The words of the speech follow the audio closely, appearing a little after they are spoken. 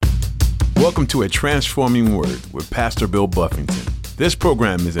Welcome to A Transforming Word with Pastor Bill Buffington. This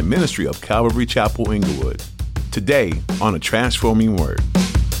program is a ministry of Calvary Chapel, Inglewood. Today on A Transforming Word.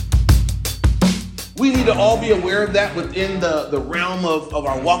 We need to all be aware of that within the realm of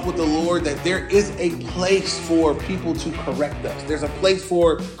our walk with the Lord, that there is a place for people to correct us. There's a place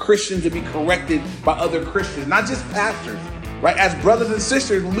for Christians to be corrected by other Christians, not just pastors. Right? As brothers and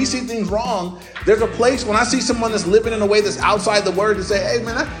sisters, when we see things wrong, there's a place when I see someone that's living in a way that's outside the word to say, hey,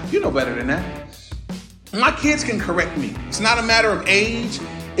 man, you know better than that. My kids can correct me. It's not a matter of age.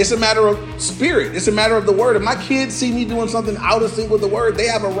 It's a matter of spirit. It's a matter of the word. If my kids see me doing something out of sync with the word, they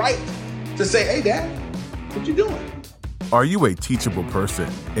have a right to say, hey, Dad, what you doing? Are you a teachable person?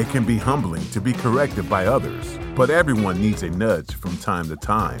 It can be humbling to be corrected by others, but everyone needs a nudge from time to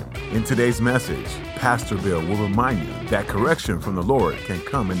time. In today's message, Pastor Bill will remind you that correction from the Lord can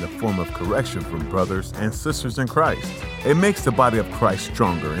come in the form of correction from brothers and sisters in Christ. It makes the body of Christ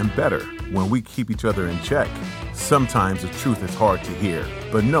stronger and better when we keep each other in check. Sometimes the truth is hard to hear,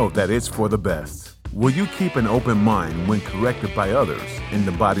 but know that it's for the best. Will you keep an open mind when corrected by others in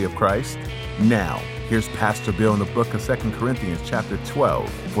the body of Christ? Now, here's Pastor Bill in the book of 2 Corinthians chapter 12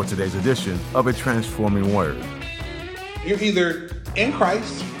 for today's edition of A Transforming Word. You're either in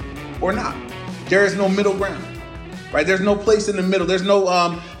Christ or not. There is no middle ground, right? There's no place in the middle. There's no,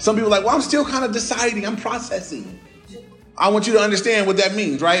 some people are like, well, I'm still kind of deciding. I'm processing. I want you to understand what that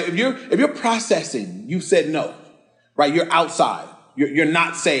means, right? If you're processing, you said no, right? You're outside. You're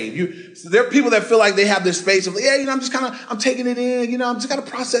not saved. So there are people that feel like they have this space of, yeah, I'm taking it in. I'm just got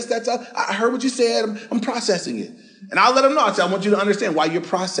to process that stuff. I heard what you said. I'm processing it. And I'll let them know. I want you to understand why you're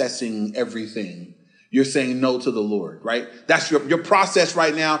processing everything. You're saying no to the Lord, right? That's your process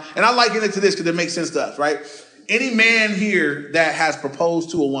right now. And I liken it to this because it makes sense to us, right? Any man here that has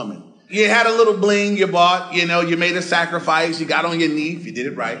proposed to a woman, you had a little bling you bought, you made a sacrifice, you got on your knee if you did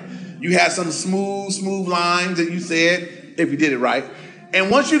it right. You had some smooth lines that you said if you did it right.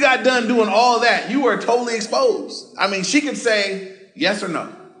 And once you got done doing all that, you were totally exposed. I mean, she could say yes or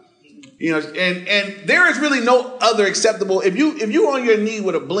no. And there is really no other acceptable. If you on your knee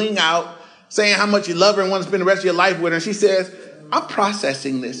with a bling out, saying how much you love her and want to spend the rest of your life with her, and she says, I'm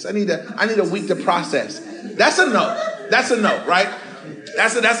processing this. I need a week to process. That's a no. That's a no, right?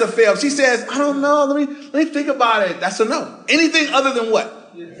 That's a fail. She says, I don't know. Let me think about it. That's a no. Anything other than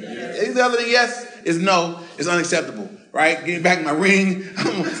what? Anything other than yes is no, is unacceptable, right? Getting back my ring.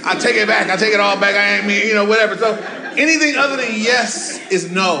 I take it back. I take it all back. I ain't mean, whatever. So anything other than yes is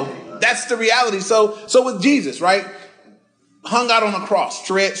no. That's the reality. So with Jesus, right? Hung out on a cross,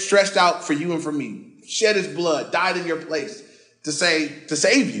 stretched out for you and for me, shed his blood, died in your place to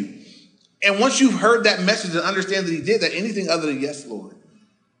save you. And once you've heard that message and understand that he did that, anything other than yes, Lord,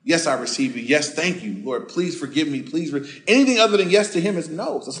 yes, I receive you. Yes, thank you, Lord. Please forgive me. Anything other than yes to him is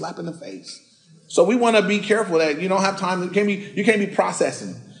no. It's a slap in the face. So we want to be careful that you don't have time. You can't be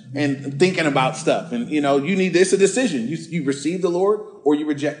processing and thinking about stuff. And you need this a decision. You receive the Lord or you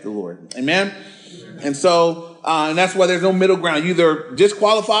reject the Lord. Amen. And so, and that's why there's no middle ground. You're either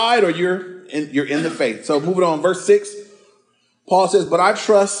disqualified or you're in the faith. So moving on, verse 6, Paul says, but I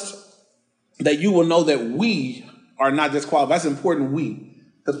trust that you will know that we are not disqualified. That's important, we.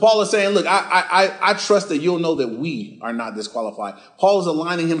 Because Paul is saying, look, I trust that you'll know that we are not disqualified. Paul is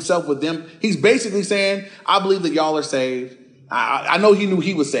aligning himself with them. He's basically saying, I believe that y'all are saved. I know he knew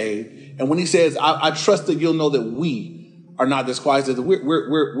he was saved. And when he says, I trust that you'll know that we are not disqualified,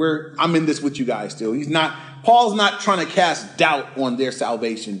 I'm in this with you guys still. Paul's not trying to cast doubt on their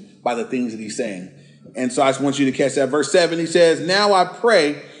salvation by the things that he's saying. And so I just want you to catch that. Verse 7, he says, now I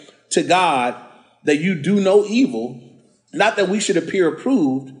pray to God that you do no evil, not that we should appear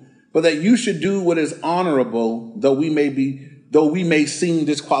approved, but that you should do what is honorable, though we may seem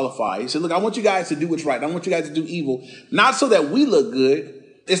disqualified. He said, look, I want you guys to do what's right. I want you guys to do evil, not so that we look good.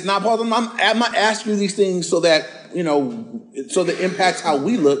 It's not Paul. I'm not asking you these things so that, so that impacts how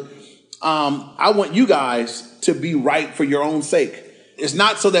we look. I want you guys to be right for your own sake. It's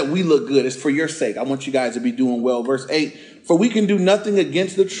not so that we look good. It's for your sake. I want you guys to be doing well. Verse 8, for we can do nothing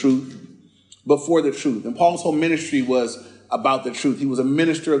against the truth, but for the truth. And Paul's whole ministry was about the truth. He was a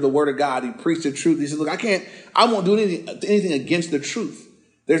minister of the word of God. He preached the truth. He said, look, I won't do anything against the truth.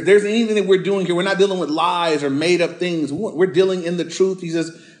 There's anything that we're doing here. We're not dealing with lies or made up things. We're dealing in the truth. He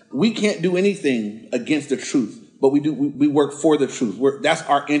says, we can't do anything against the truth, but we work for the truth. That's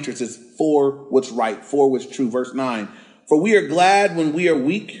our interest, is for what's right, for what's true. Verse 9, for we are glad when we are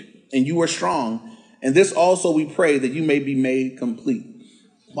weak and you are strong. And this also we pray that you may be made complete.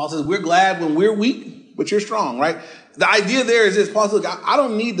 Paul says, we're glad when we're weak, but you're strong, right? The idea there is this, Paul says, look, I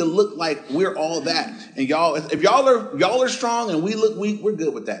don't need to look like we're all that. And y'all, if y'all are strong and we look weak, we're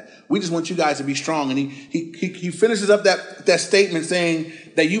good with that. We just want you guys to be strong. And he finishes up that statement saying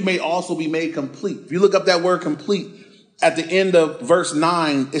that you may also be made complete. If you look up that word complete at the end of verse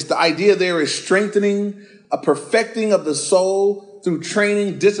 9, it's the idea there is strengthening, a perfecting of the soul through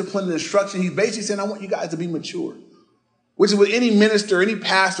training, discipline, and instruction. He's basically saying, I want you guys to be mature. Which is what any minister, any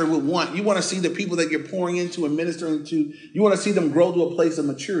pastor would want. You want to see the people that you're pouring into and ministering to, you want to see them grow to a place of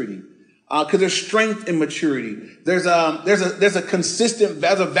maturity. Because there's strength in maturity. There's a consistent,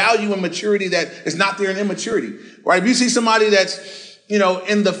 there's a value in maturity that is not there in immaturity. Right? If you see somebody that's,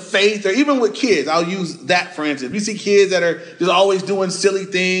 in the faith, or even with kids, I'll use that for instance. If you see kids that are just always doing silly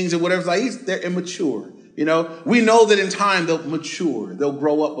things or whatever, they're immature. We know that in time they'll mature. They'll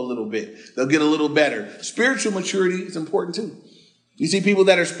grow up a little bit. They'll get a little better. Spiritual maturity is important too. You see people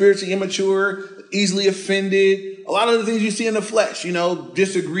that are spiritually immature, easily offended. A lot of the things you see in the flesh,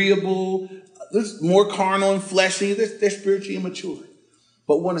 disagreeable, there's more carnal and fleshy. They're spiritually immature.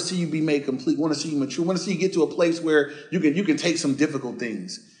 But want to see you be made complete. Want to see you mature. Want to see you get to a place where you can take some difficult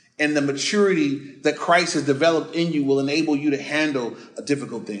things. And the maturity that Christ has developed in you will enable you to handle a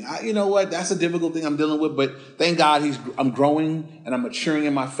difficult thing. You know what? That's a difficult thing I'm dealing with, but thank God I'm growing and I'm maturing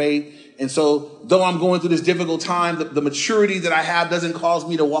in my faith. And so though I'm going through this difficult time, the maturity that I have doesn't cause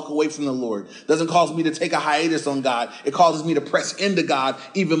me to walk away from the Lord. Doesn't cause me to take a hiatus on God. It causes me to press into God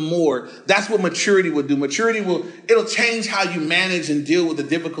even more. That's what maturity will do. It'll change how you manage and deal with the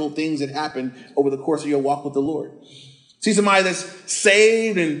difficult things that happen over the course of your walk with the Lord. See somebody that's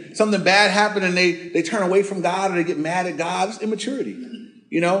saved and something bad happened and they turn away from God or they get mad at God. It's immaturity.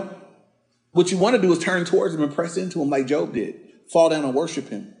 What you want to do is turn towards him and press into him like Job did. Fall down and worship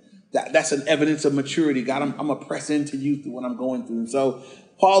him. That's an evidence of maturity. God, I'm going to press into you through what I'm going through. And so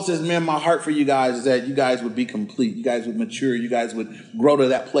Paul says, man, my heart for you guys is that you guys would be complete. You guys would mature. You guys would grow to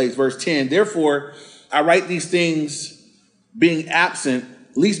that place. Verse 10, therefore, I write these things being absent,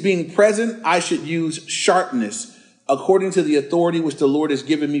 least being present, I should use sharpness according to the authority which the Lord has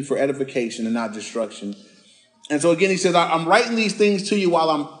given me for edification and not destruction. And so again, he says, I'm writing these things to you while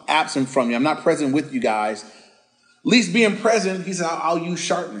I'm absent from you. I'm not present with you guys. Least being present, he said, I'll use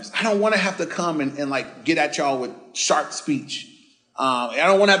sharpness. I don't want to have to come and get at y'all with sharp speech. I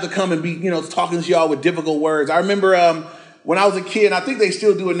don't want to have to come and be, talking to y'all with difficult words. I remember when I was a kid, and I think they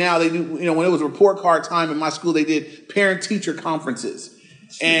still do it now. They do, when it was report card time in my school, they did parent-teacher conferences.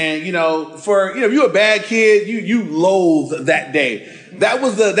 And, if you're a bad kid, you loathe that day. That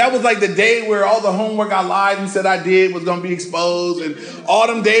was like the day where all the homework I lied and said I did was going to be exposed. And all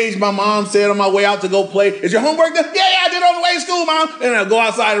them days my mom said on my way out to go play, is your homework done? Yeah, I did it on the way to school, Mom. And I'll go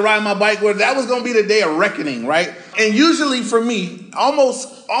outside and ride my bike. That was going to be the day of reckoning, right? And usually for me,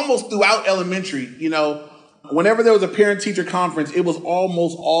 almost throughout elementary, whenever there was a parent-teacher conference, it was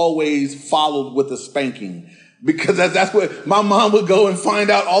almost always followed with a spanking. Because that's what my mom would go and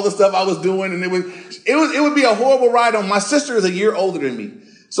find out all the stuff I was doing. And it would be a horrible ride on. My sister is a year older than me.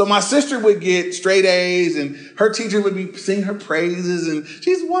 So my sister would get straight A's and her teacher would be singing her praises and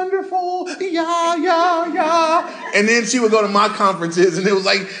she's wonderful. Yeah, yeah, yeah. And then she would go to my conferences and it was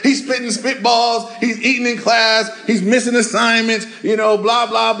like, he's spitting spitballs. He's eating in class. He's missing assignments, blah,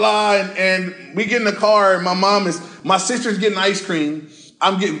 blah, blah. And we get in the car and my sister's getting ice cream.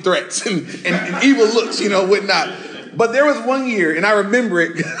 I'm getting threats and evil looks, whatnot. But there was one year, and I remember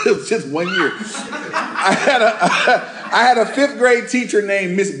it, it was just 1 year. I had a fifth grade teacher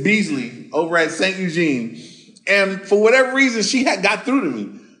named Miss Beasley over at St. Eugene. And for whatever reason, she had got through to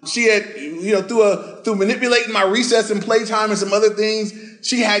me. She had, through manipulating my recess and playtime and some other things,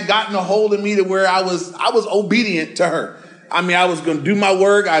 she had gotten a hold of me to where I was obedient to her. I mean, I was going to do my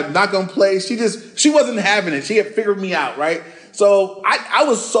work. I'm not going to play. She wasn't having it. She had figured me out, right? So I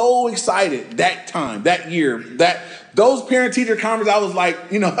was so excited that year, those parent-teacher conferences, I was like,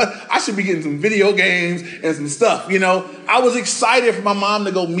 I should be getting some video games and some stuff, I was excited for my mom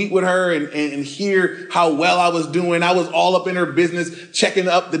to go meet with her and hear how well I was doing. I was all up in her business, checking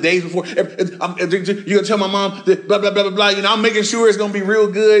up the days before. You're going to tell my mom, that blah, blah, blah, blah, blah. I'm making sure it's going to be real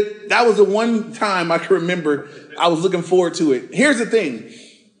good. That was the one time I can remember I was looking forward to it. Here's the thing.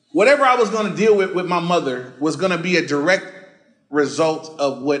 Whatever I was going to deal with my mother was going to be a direct result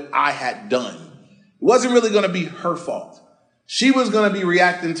of what I had done. It wasn't really going to be her fault. She was going to be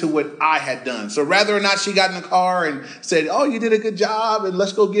reacting to what I had done. So rather or not she got in the car and said, oh, you did a good job and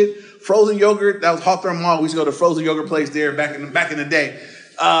let's go get frozen yogurt. That was Hawthorne Mall. We used to go to the frozen yogurt place there back in the day.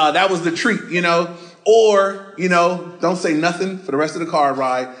 That was the treat, Or, don't say nothing for the rest of the car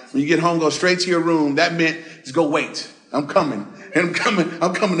ride. When you get home, go straight to your room. That meant just go wait. I'm coming. And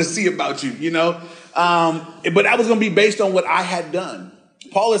I'm coming to see about you, But that was going to be based on what I had done.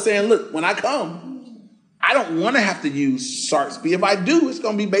 Paul is saying, look, when I come, I don't want to have to use Sarsby. If I do, it's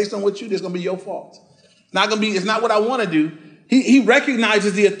going to be based on what you do. It's going to be your fault. It's not what I want to do. He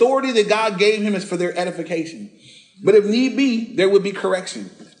recognizes the authority that God gave him is for their edification. But if need be, there would be correction.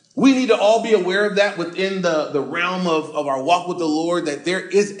 We need to all be aware of that within the realm of our walk with the Lord, that there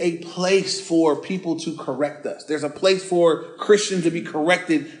is a place for people to correct us. There's a place for Christians to be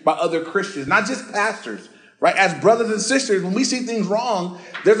corrected by other Christians, not just pastors, right? As brothers and sisters, when we see things wrong,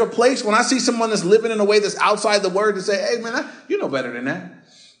 there's a place when I see someone that's living in a way that's outside the word to say, hey, man, you know better than that.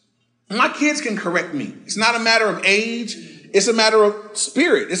 My kids can correct me. It's not a matter of age. It's a matter of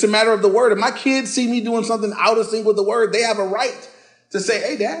spirit. It's a matter of the word. If my kids see me doing something out of sync with the word, they have a right to say,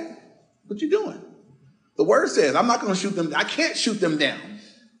 hey, Dad, what you doing? The word says I'm not going to shoot them. I can't shoot them down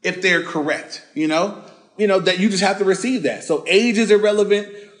if they're correct, that you just have to receive that. So age is irrelevant.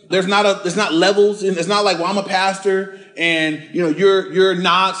 There's not levels. And it's not like, well, I'm a pastor and, you're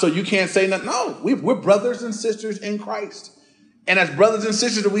not, so you can't say nothing. No, we're brothers and sisters in Christ. And as brothers and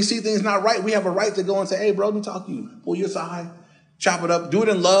sisters, if we see things not right, we have a right to go and say, hey, bro, let me talk to you. Pull you aside, chop it up, do it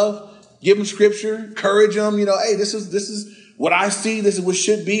in love, give them scripture, encourage them, hey, this is what I see. This is what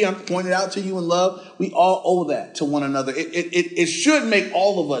should be. I'm pointing out to you in love. We all owe that to one another. It should make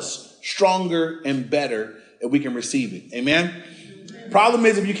all of us stronger and better if we can receive it. Amen. Problem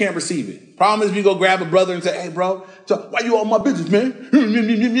is if you can't receive it. Problem is if you go grab a brother and say, hey, bro, why you all my business, man? Now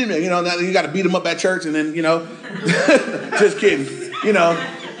you got to beat him up at church and then, just kidding.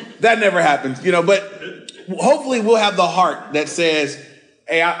 That never happens, but hopefully we'll have the heart that says,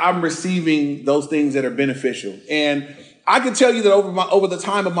 hey, I'm receiving those things that are beneficial. And I can tell you that over the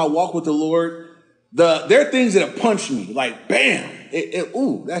time of my walk with the Lord, there are things that have punched me like, bam,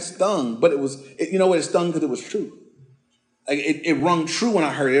 that stung. But it stung because it was true. Like it rung true when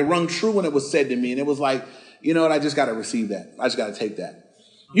I heard it. It rung true when it was said to me. And it was like, you know what? I just got to receive that. I just got to take that.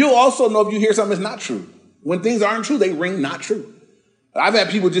 You'll also know if you hear something that's not true. When things aren't true, they ring not true. I've had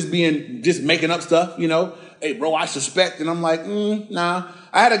people just making up stuff, hey, bro, I suspect. And I'm like, nah.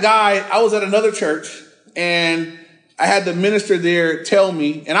 I had a guy, I was at another church and I had the minister there tell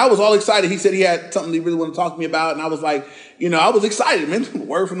me, and I was all excited. He said he had something he really wanted to talk to me about. And I was like, I was excited, man,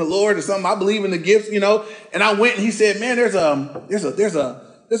 word from the Lord or something. I believe in the gifts, and I went and he said, man, there's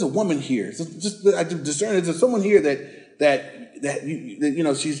a woman here. I discern there's someone here that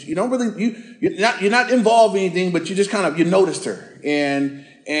you're not involved in anything, but you just kind of, you noticed her. And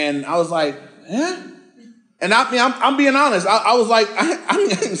I was like, huh? And I'm being honest. I was like, I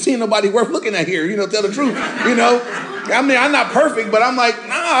ain't seen nobody worth looking at here, tell the truth, I'm not perfect, but I'm like,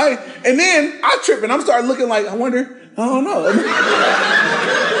 nah. And then I trip and I'm starting looking like, I don't know. And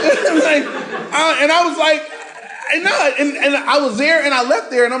I was like, and I was there and I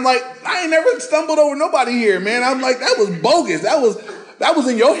left there and I'm like, I ain't never stumbled over nobody here, man. I'm like, that was bogus. That was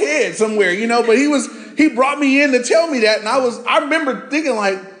in your head somewhere, but he brought me in to tell me that. And I remember thinking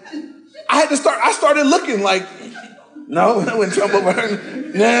like, I started looking like, no, I wouldn't jump over her.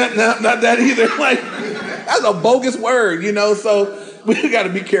 Nah, not that either. Like, that's a bogus word, so we got to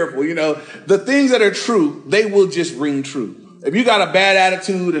be careful, The things that are true, they will just ring true. If you got a bad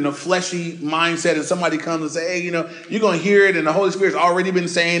attitude and a fleshy mindset and somebody comes and say, hey, you're going to hear it and the Holy Spirit's already been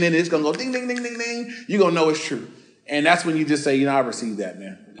saying it and it's going to go ding, ding, ding, ding, ding, you're going to know it's true. And that's when you just say, I received that,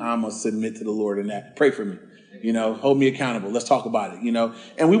 man. I'm going to submit to the Lord in that. Pray for me. Hold me accountable. Let's talk about it,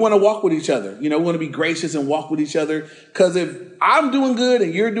 and we want to walk with each other. We want to be gracious and walk with each other. Because if I'm doing good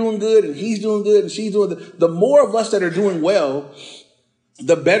and you're doing good and he's doing good and she's doing good, the more of us that are doing well,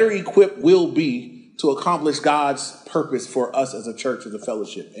 the better equipped we'll be to accomplish God's purpose for us as a church, as a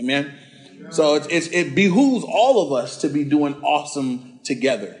fellowship. Amen. So it behooves all of us to be doing awesome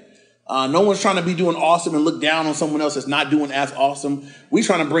together. No one's trying to be doing awesome and look down on someone else that's not doing as awesome. We're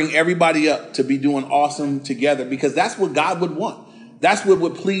trying to bring everybody up to be doing awesome together because that's what God would want. That's what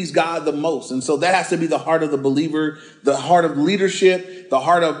would please God the most. And so that has to be the heart of the believer, the heart of leadership, the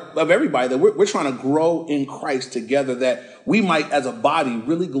heart of everybody, that we're trying to grow in Christ together, that we might, as a body,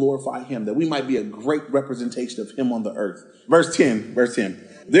 really glorify him, that we might be a great representation of him on the earth. Verse 10.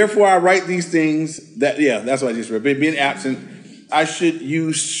 Therefore, I write these things that's what I just read. Being absent, I should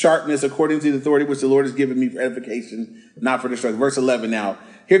use sharpness according to the authority which the Lord has given me for edification, not for destruction. Verse 11 now.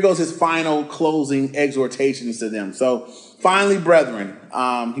 Here goes his final closing exhortations to them. So finally, brethren,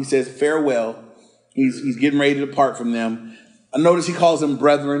 he says farewell. He's getting ready to depart from them. I notice he calls them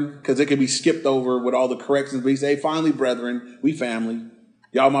brethren because it can be skipped over with all the corrections. But he say, finally, brethren, we family.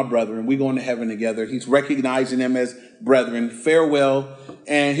 Y'all my brethren. We going to heaven together. He's recognizing them as brethren. Farewell.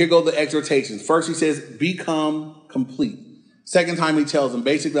 And here go the exhortations. First, he says, become complete. Second time he tells them,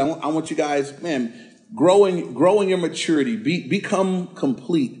 basically, I want you guys, man, grow in your maturity, become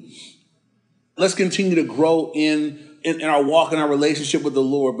complete. Let's continue to grow in our walk, in our relationship with the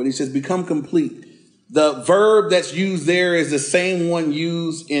Lord. But he says, become complete. The verb that's used there is the same one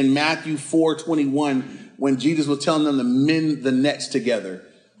used in Matthew 4:21 when Jesus was telling them to mend the nets together.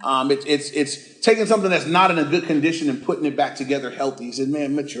 It's taking something that's not in a good condition and putting it back together healthy. He said,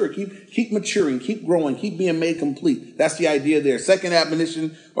 man, mature, keep maturing, keep growing, keep being made complete. That's the idea there. Second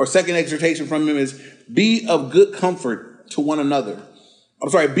admonition or second exhortation from him is be of good comfort to one another.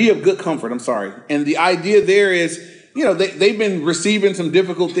 Be of good comfort. And the idea there is, they've been receiving some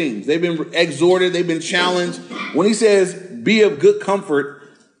difficult things. They've been exhorted. They've been challenged. When he says be of good comfort,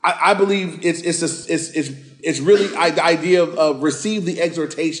 I believe it's really the idea of receive the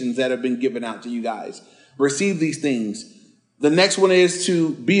exhortations that have been given out to you guys. Receive these things. The next one is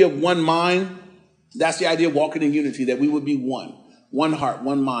to be of one mind. That's the idea of walking in unity, that we would be one heart,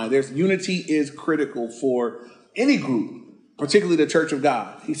 one mind. Unity is critical for any group, particularly the Church of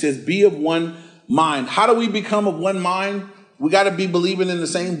God. He says, be of one mind. How do we become of one mind? We got to be believing in the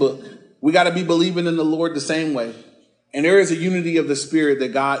same book. We got to be believing in the Lord the same way. And there is a unity of the Spirit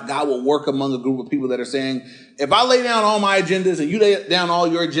that God will work among a group of people that are saying, if I lay down all my agendas and you lay down all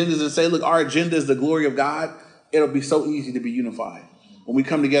your agendas and say, look, our agenda is the glory of God, it'll be so easy to be unified. When we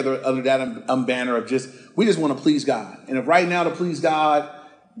come together under that banner of we just want to please God. And if right now to please God,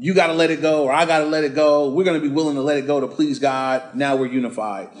 you got to let it go or I got to let it go, we're going to be willing to let it go to please God. Now we're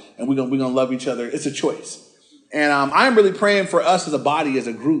unified and we're going to love each other. It's a choice. And I'm really praying for us as a body, as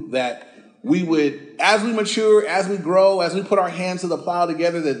a group, that we would, as we mature, as we grow, as we put our hands to the plow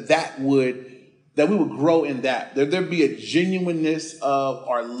together, that we would grow in that. There'd be a genuineness of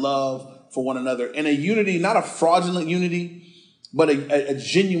our love for one another and a unity, not a fraudulent unity, but a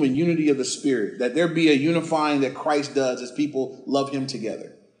genuine unity of the Spirit, that there be a unifying that Christ does as people love him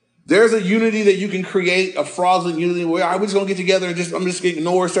together. There's a unity that you can create, a fraudulent unity where we're just going to get together and I'm just going to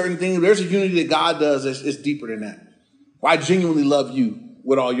ignore certain things. There's a unity that God does that's deeper than that. I genuinely love you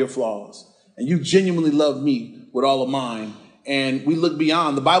with all your flaws. And you genuinely love me with all of mine. And we look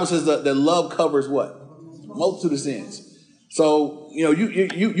beyond. The Bible says that love covers what? Multitude of sins. So,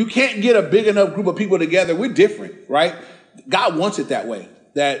 you can't get a big enough group of people together. We're different, right? God wants it that way.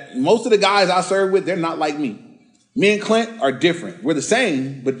 That most of the guys I serve with, they're not like me. Me and Clint are different. We're the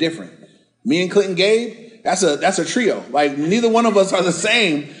same, but different. Me and Clint and Gabe, that's a trio. Like neither one of us are the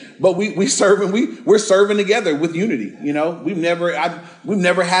same, but we're serving together with unity. We've never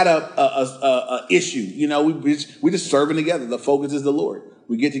had a issue. We're just serving together. The focus is the Lord.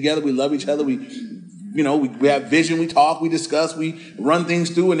 We get together, we love each other. We have vision, we talk, we discuss, we run things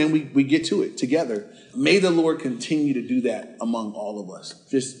through, and then we get to it together. May the Lord continue to do that among all of us.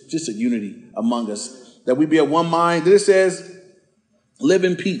 Just a unity among us. That we be of one mind. This says, live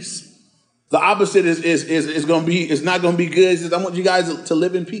in peace. The opposite is not going to be good. It says, I want you guys to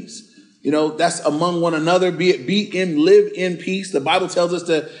live in peace. That's among one another. Live in peace. The Bible tells us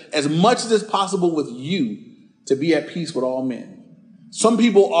to, as much as possible with you, to be at peace with all men. Some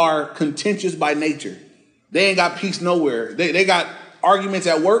people are contentious by nature. They ain't got peace nowhere. They got arguments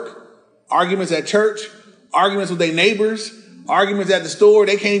at work, arguments at church, arguments with their neighbors, arguments at the store.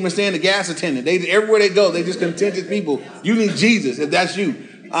 They can't even stand the gas attendant. Everywhere they go, they just contentious people. You need Jesus if that's you.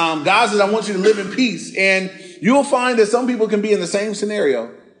 God says, I want you to live in peace. And you'll find that some people can be in the same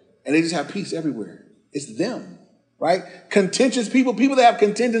scenario and they just have peace everywhere. It's them, right? Contentious people that have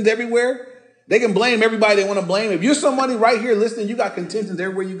contentions everywhere, they can blame everybody they want to blame. If you're somebody right here listening, you got contentions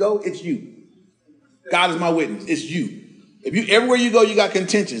everywhere you go, it's you. God is my witness. It's you. Everywhere you go, you got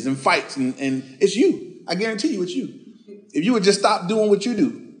contentions and fights and it's you. I guarantee you it's you. If you would just stop doing what you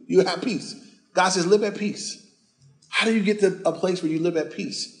do, you would have peace. God says, live at peace. How do you get to a place where you live at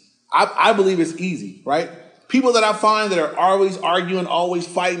peace? I believe it's easy, right? People that I find that are always arguing, always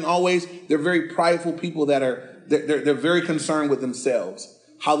fighting, they're very prideful people they're very concerned with themselves,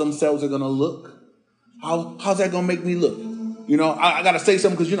 how themselves are going to look. How's that going to make me look? I got to say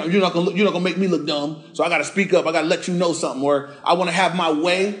something because you're not going to make me look dumb. So I got to speak up. I got to let you know something, or I want to have my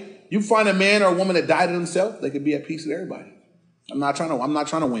way. You find a man or a woman that died to themselves, they could be at peace with everybody. I'm not trying to win. I'm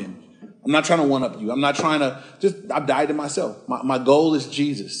not trying to one up you. I'm not trying to I've died to myself. My goal is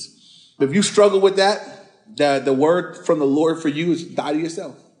Jesus. If you struggle with that, the word from the Lord for you is die to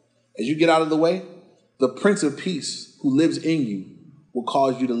yourself. As you get out of the way, the Prince of Peace who lives in you will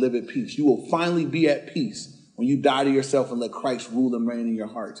cause you to live at peace. You will finally be at peace when you die to yourself and let Christ rule and reign in your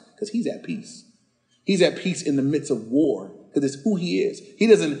hearts, because he's at peace. He's at peace in the midst of war, because it's who he is. He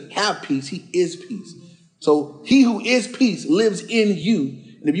doesn't have peace. He is peace. So he who is peace lives in you.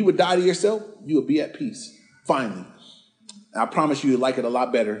 And if you would die to yourself, you would be at peace. Finally. And I promise you like it a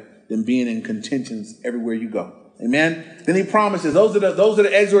lot better than being in contentions everywhere you go. Amen. Then he promises, those are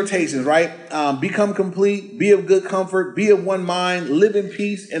the exhortations, right? Become complete, be of good comfort, be of one mind, live in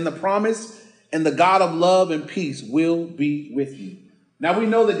peace, and the promise, and the God of love and peace will be with you. Now we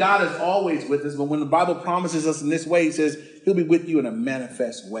know that God is always with us, but when the Bible promises us in this way, he says he'll be with you in a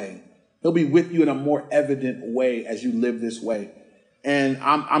manifest way. He'll be with you in a more evident way as you live this way. And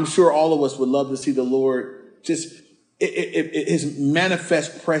I'm sure all of us would love to see the Lord just his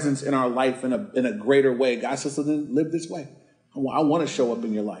manifest presence in our life in a greater way. God says, so then live this way. I want to show up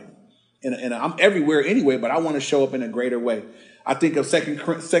in your life. And I'm everywhere anyway, but I want to show up in a greater way. I think of Second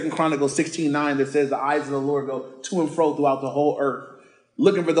Chronicles 16:9 that says the eyes of the Lord go to and fro throughout the whole earth,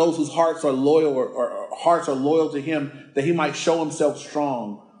 looking for those whose hearts are loyal or hearts are loyal to him, that he might show himself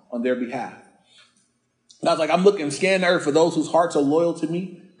strong on their behalf. And I was like, I'm looking, scan the earth for those whose hearts are loyal to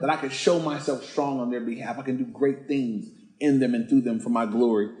me, that I can show myself strong on their behalf. I can do great things in them and through them for my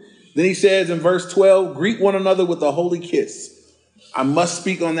glory. Then he says in verse 12, greet one another with a holy kiss. I must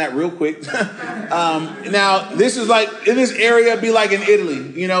speak on that real quick. Now, this is like, in this area, be like in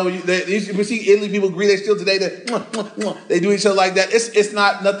Italy. You know, you see Italy people greet, they still today, they do each other like that. It's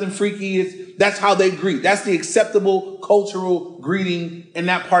not nothing freaky. That's how they greet. That's the acceptable cultural greeting in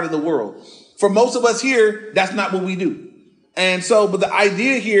that part of the world. For most of us here, that's not what we do. And so, but the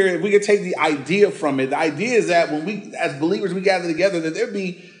idea here, if we could take the idea from it, the idea is that when we, as believers, we gather together, that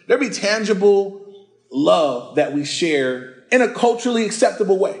there be tangible love that we share in a culturally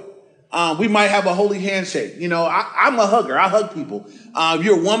acceptable way. We might have a holy handshake. You know, I'm a hugger. I hug people. If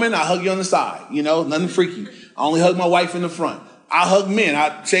you're a woman, I hug you on the side. You know, nothing freaky. I only hug my wife in the front. I hug men.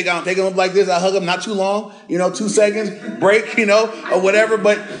 I take them up like this. I hug them not too long, 2 seconds, break, or whatever.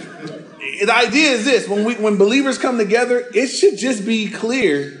 But the idea is this: when believers come together, it should just be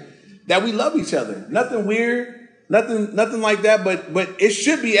clear that we love each other. Nothing weird, nothing like that. But it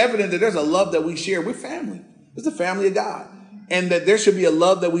should be evident that there's a love that we share. We're family. It's the family of God. And that there should be a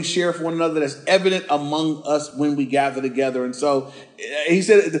love that we share for one another that's evident among us when we gather together. And so he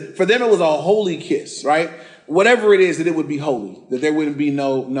said, for them, it was a holy kiss, right? Whatever it is, that it would be holy, that there wouldn't be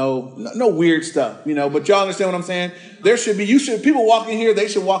no weird stuff, but y'all understand what I'm saying? People walk in here, they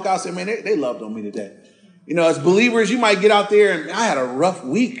should walk out and say, man, they loved on me today. As believers, you might get out there and I had a rough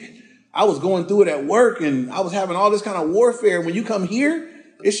week. I was going through it at work and I was having all this kind of warfare. When you come here,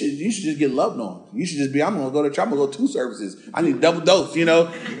 you should just get loved on. You should just be, I'm going to go to church. I'm going to go 2 services. I need double dose,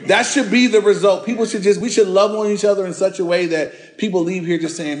 That should be the result. We should love on each other in such a way that people leave here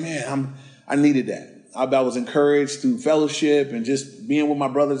just saying, man, I needed that. I was encouraged through fellowship and just being with my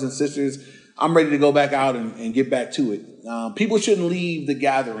brothers and sisters. I'm ready to go back out and get back to it. People shouldn't leave the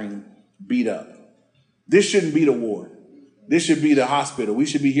gathering beat up. This shouldn't be the ward. This should be the hospital. We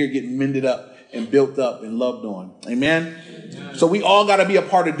should be here getting mended up and built up and loved on. Amen? So we all got to be a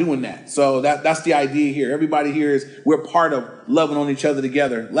part of doing that. So that's the idea here. Everybody here we're part of loving on each other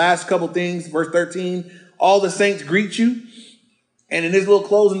together. Last couple things, verse 13, all the saints greet you. And in this little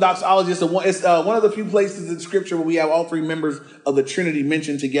closing doxology, it's one of the few places in Scripture where we have all 3 members of the Trinity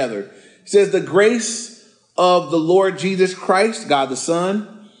mentioned together. It says, the grace of the Lord Jesus Christ, God the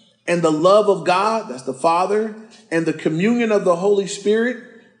Son, and the love of God, that's the Father, and the communion of the Holy Spirit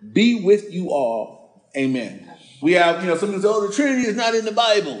be with you all. Amen. We have, some people say, oh, the Trinity is not in the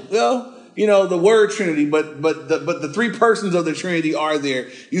Bible. Well, the word Trinity, but the 3 persons of the Trinity are there.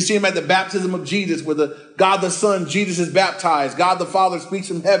 You see him at the baptism of Jesus, where God the Son, Jesus is baptized. God the Father speaks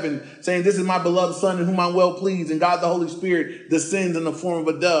from heaven, saying, this is my beloved Son in whom I'm well pleased. And God the Holy Spirit descends in the form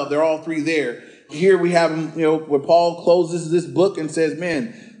of a dove. They're all 3 there. Here we have him, where Paul closes this book and says,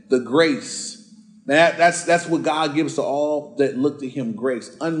 man, the grace. That's what God gives to all that look to him,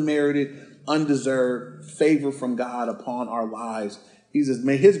 grace, unmerited, undeserved favor from God upon our lives. He says,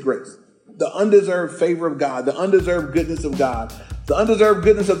 may his grace, the undeserved favor of God, the undeserved goodness of God, the undeserved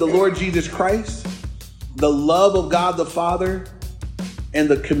goodness of the Lord Jesus Christ, the love of God the Father, and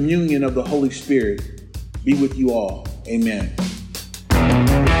the communion of the Holy Spirit be with you all. Amen.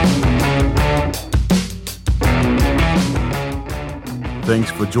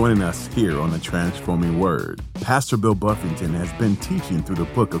 Thanks for joining us here on the Transforming Word. Pastor Bill Buffington has been teaching through the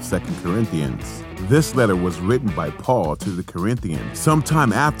book of 2 Corinthians. This letter was written by Paul to the Corinthians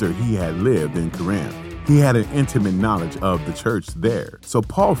sometime after he had lived in Corinth. He had an intimate knowledge of the church there, so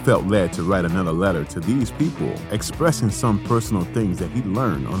Paul felt led to write another letter to these people, expressing some personal things that he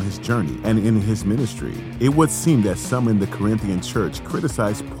learned on his journey and in his ministry. It would seem that some in the Corinthian church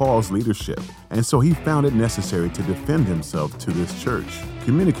criticized Paul's leadership and so he found it necessary to defend himself to this church.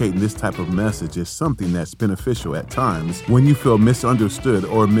 Communicating this type of message is something that's beneficial at times when you feel misunderstood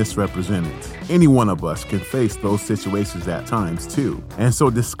or misrepresented. Any one of us can face those situations at times too, and so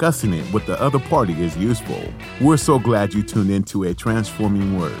discussing it with the other party is useful. We're so glad you tuned into A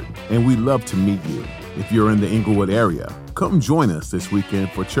Transforming Word, and we'd love to meet you. If you're in the Inglewood area, come join us this weekend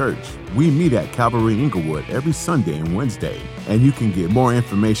for church. We meet at Calvary Inglewood every Sunday and Wednesday, and you can get more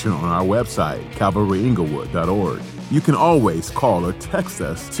information on our website, calvaryinglewood.org. You can always call or text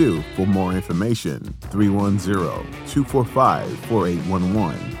us, too, for more information,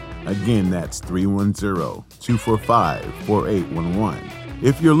 310-245-4811. Again, that's 310-245-4811.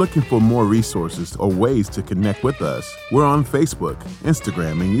 If you're looking for more resources or ways to connect with us, we're on Facebook,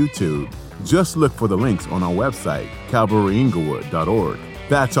 Instagram, and YouTube. Just look for the links on our website, calvaryinglewood.org.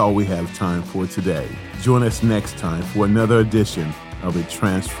 That's all we have time for today. Join us next time for another edition of A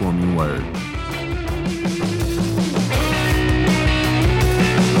Transforming Word.